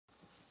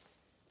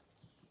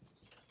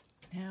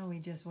Now we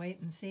just wait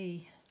and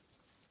see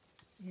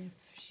if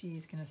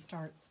she's going to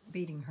start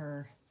beating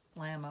her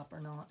lamb up or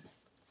not.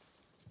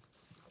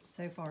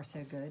 So far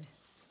so good,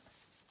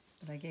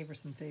 but I gave her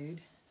some food.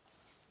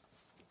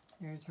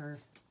 There's her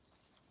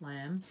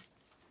lamb,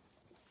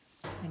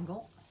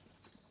 single.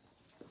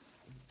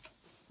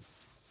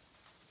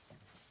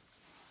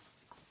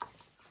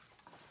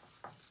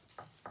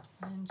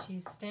 And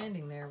she's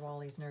standing there while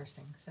he's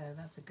nursing, so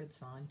that's a good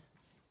sign.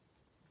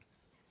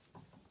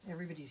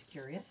 Everybody's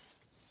curious,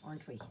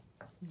 aren't we?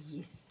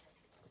 Yes.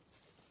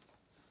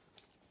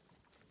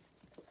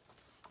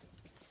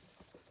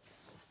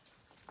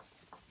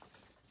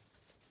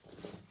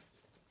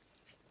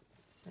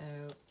 So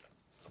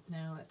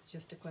now it's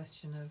just a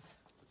question of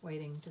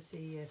waiting to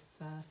see if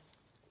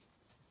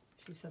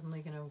she's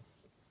suddenly going to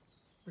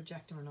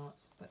reject him or not.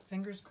 But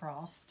fingers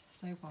crossed,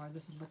 so far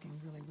this is looking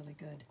really, really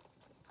good.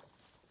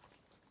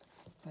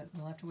 But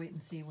we'll have to wait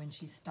and see when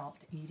she's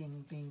stopped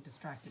eating, being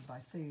distracted by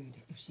food,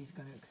 if she's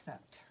going to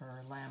accept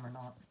her lamb or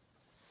not.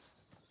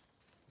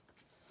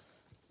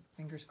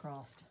 Fingers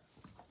crossed.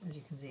 As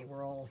you can see,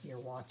 we're all here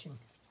watching.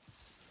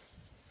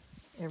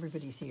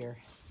 Everybody's here.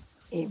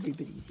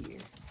 Everybody's here.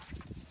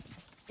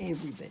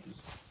 Everybody.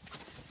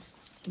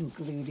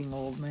 Including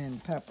Old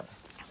Man Pepper.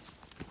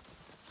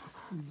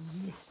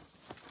 Yes.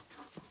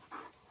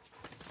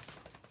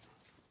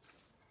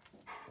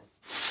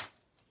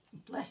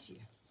 Bless you.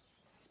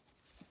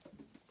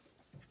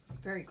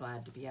 Very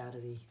glad to be out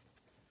of the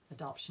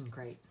adoption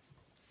crate.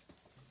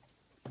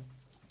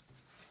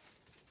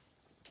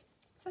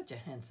 Such a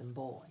handsome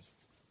boy.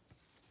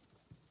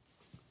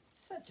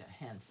 Such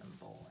a handsome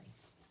boy.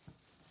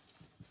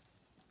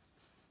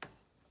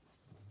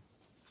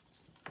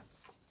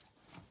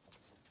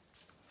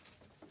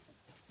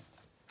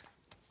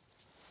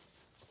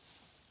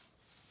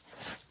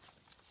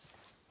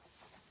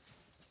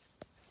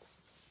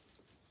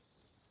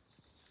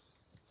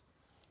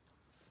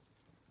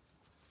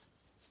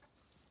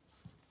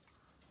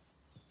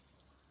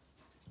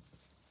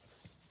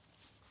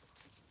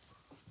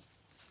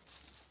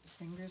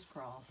 Fingers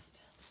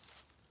crossed.